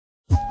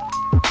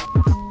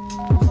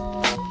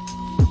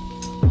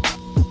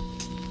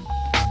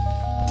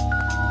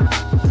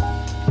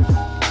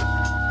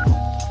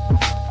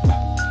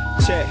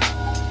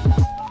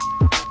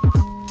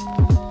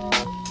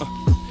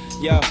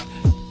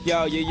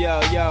yo,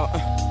 yo, yo,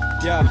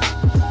 yo,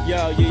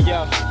 yo,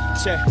 yo,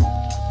 check.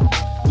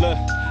 Look.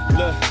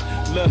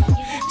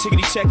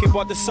 Chickadee check it,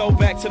 brought the soul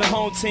back to the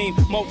home team.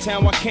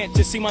 Motown, why can't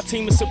you see my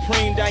team is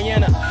supreme?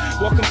 Diana,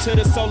 welcome to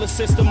the solar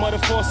system of the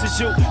forces.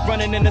 You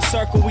running in a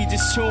circle, we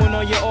just chewing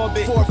on your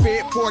orbit.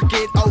 Forfeit,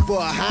 forget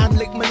over.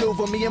 Heimlich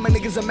maneuver. Me and my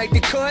niggas will make the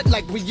cut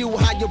like with you.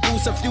 How you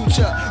boost a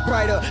future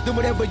brighter than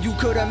whatever you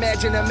could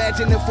imagine.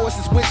 Imagine the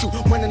forces with you,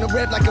 running the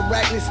red like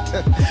arachnids.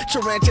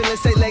 Tarantula,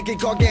 say legged,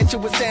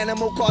 gargantuous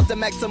animal, cause the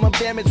maximum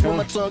damage from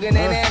a tongue and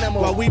an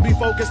animal. While we be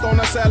focused on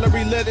our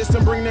salary lettuce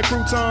and bring the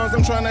croutons,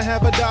 I'm trying to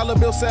have a dollar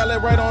bill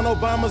salad right on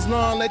Obama's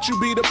lawn. Let you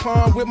be the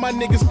pawn with my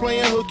niggas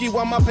playing hooky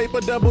while my paper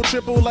double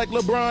triple like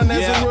LeBron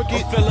as a rookie.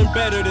 I'm feeling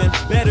better than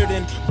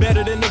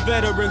the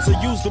veterans.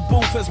 I use the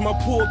booth as my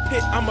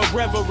pulpit. I'm a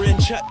reverend.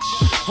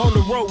 On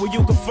the road where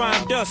you can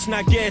find us,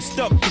 not gassed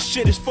up. The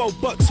shit is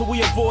 $4, so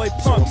we avoid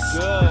pumps.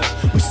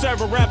 We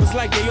serving rappers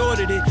like they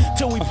ordered it.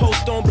 Till we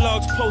post on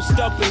blogs, post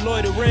up and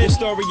loiter in. The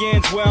story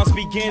ends where ours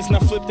begins, and I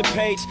flip the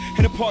page.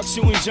 In the park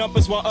shooting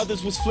jumpers while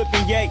others was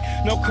flipping yay.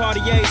 No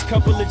Cartiers,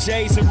 couple of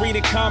J's and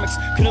reading comics.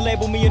 Couldn't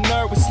label me a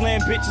nerd with slam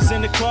bitches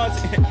in the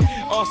closet.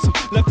 Awesome,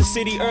 left the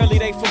city early,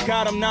 they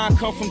forgot him. Now I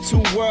come from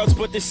two worlds,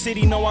 but the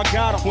city know I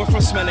got him. Went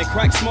from smelling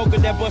crack smoker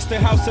that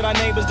busted house to our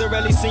neighbors. They're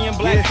really seeing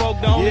black folk,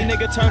 the only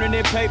nigga turning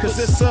in papers. Cause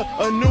it's a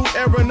new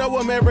era, no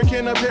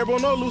American apparel,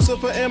 no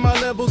Lucifer in my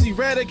levels.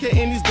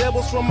 Eradicating these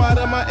devils from out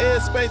of my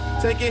airspace.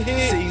 Take a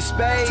hit, see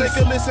space. Take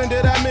a listen,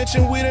 did I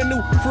mention we the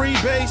new free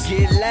base?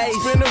 Get laid,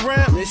 spin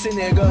around, listen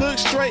nigga, look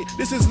straight.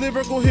 This is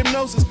lyrical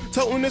hypnosis,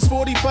 toting this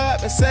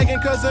 45 and sagging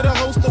cause of the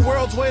host. The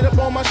world's weight up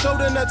on my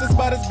shoulder nuts, it's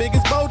about as big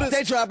as boulders.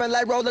 They dropping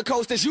like roller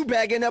coasters, you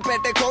bagging up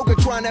at the Kroger,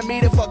 trying to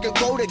meet a fucking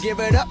quota. Give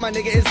it up, my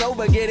nigga, it's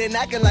over, get it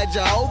knocking like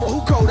Jehovah.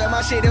 Who colder?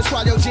 My shit is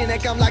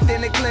cryogenic, I'm locked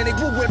in the clinic.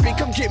 Woo whipping,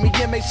 come get me,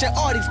 yeah, make sure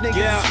all these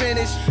niggas is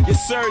finished.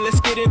 Yes sir, let's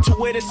get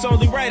into it, it's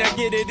only right I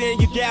get it in.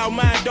 Your gal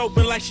mind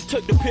open like she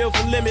took the pill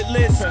for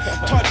Limitless.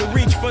 Taught to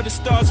reach for the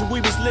stars when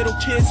we was little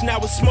kids, now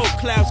it's smoke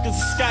clouds cause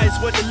the sky is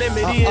what the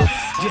limit is.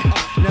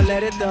 Now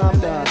let it thump,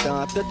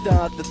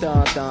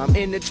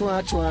 in the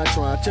trunk,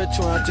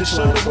 to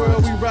show the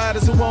world we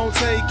riders who won't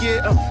take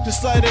it.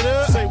 Just light it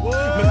up. Say what?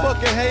 Man,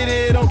 fucking hate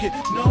it, don't get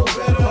no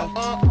better.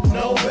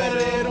 No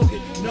better, don't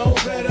get no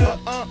better.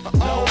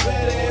 No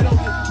better, don't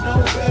get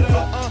no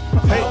better.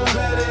 No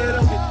better,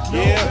 don't get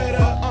no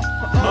better.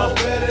 No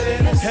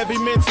better. Heavy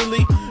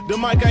mentally. The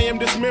mic I am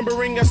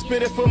dismembering, I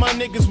spit it for my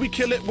niggas, we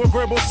kill it with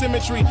verbal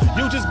symmetry.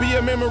 You just be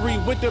a memory,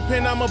 with the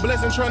pen I'm a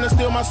blessing, trying to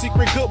steal my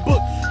secret good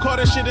book. Call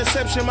that shit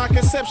inception, my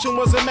conception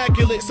was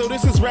immaculate. So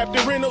this is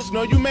Raptor Reynolds,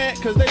 know you mad,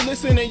 cause they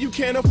listen and you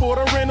can't afford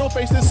a rental.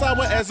 Face this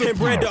sour as a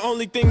bread, the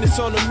only thing that's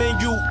on the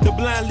menu. The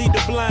blind lead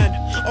the blind,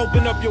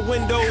 open up your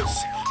windows.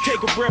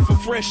 Take a breath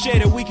of fresh air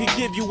that we can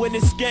give you in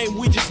this game.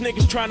 We just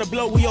niggas trying to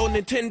blow, we on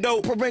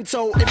Nintendo.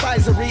 Parental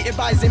advisory,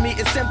 advising me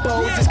is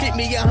simple. Just keep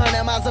me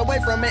 100 miles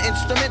away from an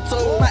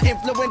instrumental. My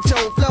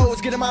influential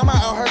flows, get a mama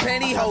on her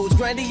pantyhose.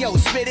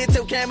 Grandiose, spit it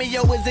till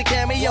cameo is a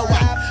cameo.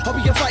 I hope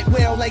you can fight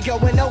well, ain't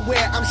going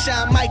nowhere. I'm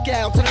Shine Mike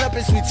out, turn it up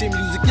and sweet teen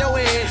music, yo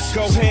ass.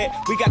 Go ahead,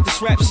 we got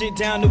this rap shit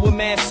down to a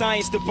mad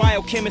science. The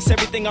biochemist,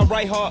 everything I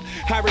write hard.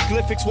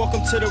 Hieroglyphics,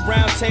 welcome to the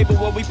round table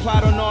where we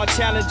plot on our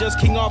challenges.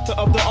 King Arthur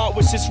of the art,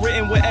 which is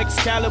written with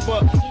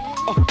Excalibur.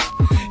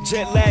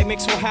 Jet lag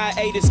mixed with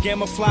hiatus.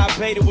 Gamma fly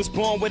beta was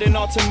born with an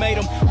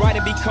ultimatum. Write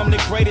and become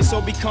the greatest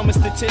or become a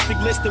statistic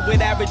listed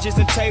with averages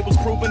and tables.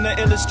 Proving the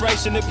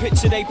illustration, the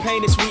picture they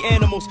paint is we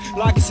animals.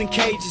 Lock us in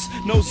cages,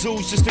 no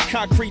zoos, just a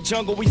concrete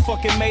jungle. We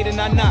fucking made it,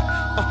 not.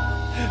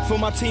 For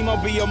my team,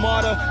 I'll be a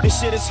martyr. This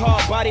shit is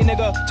hard, body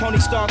nigga, Tony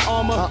Stark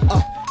armor.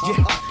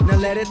 Now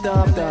let it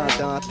thump,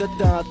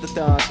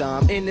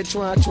 in the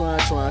trunk,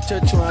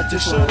 to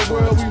show the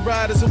world we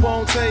riders who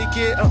won't take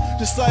it.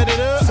 Just light it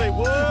up. Say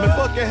what? Man,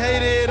 fucking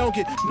hate it, don't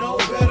get no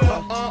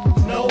better.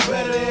 No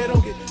better,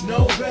 don't get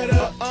no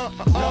better.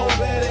 No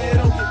better,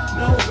 don't get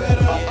no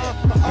better.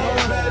 No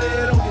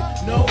better, don't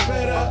get no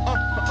better.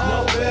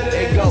 No better.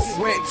 It go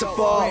winter,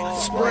 fall,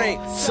 spring,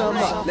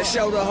 summer. Let's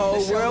show the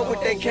whole world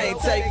what they can't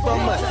take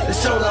from us.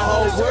 Let's show the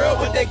whole world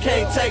what they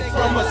can't take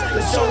from us.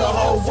 Let's show the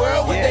whole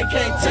world what they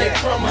can't take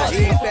from us.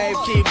 Babe,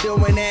 keep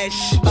doing that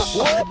shit.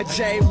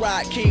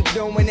 J-Rock, keep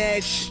doing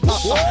that shit.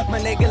 My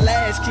nigga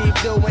Lash, keep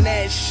doing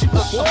that shit.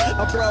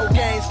 My bro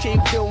Gaines,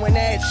 keep doing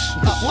that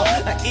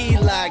shit.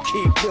 Eli,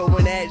 keep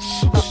doing that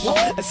shit.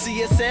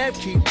 CSF,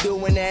 keep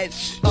doing that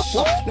shit.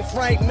 The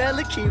Frank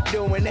Miller, keep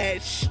doing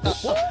that shit.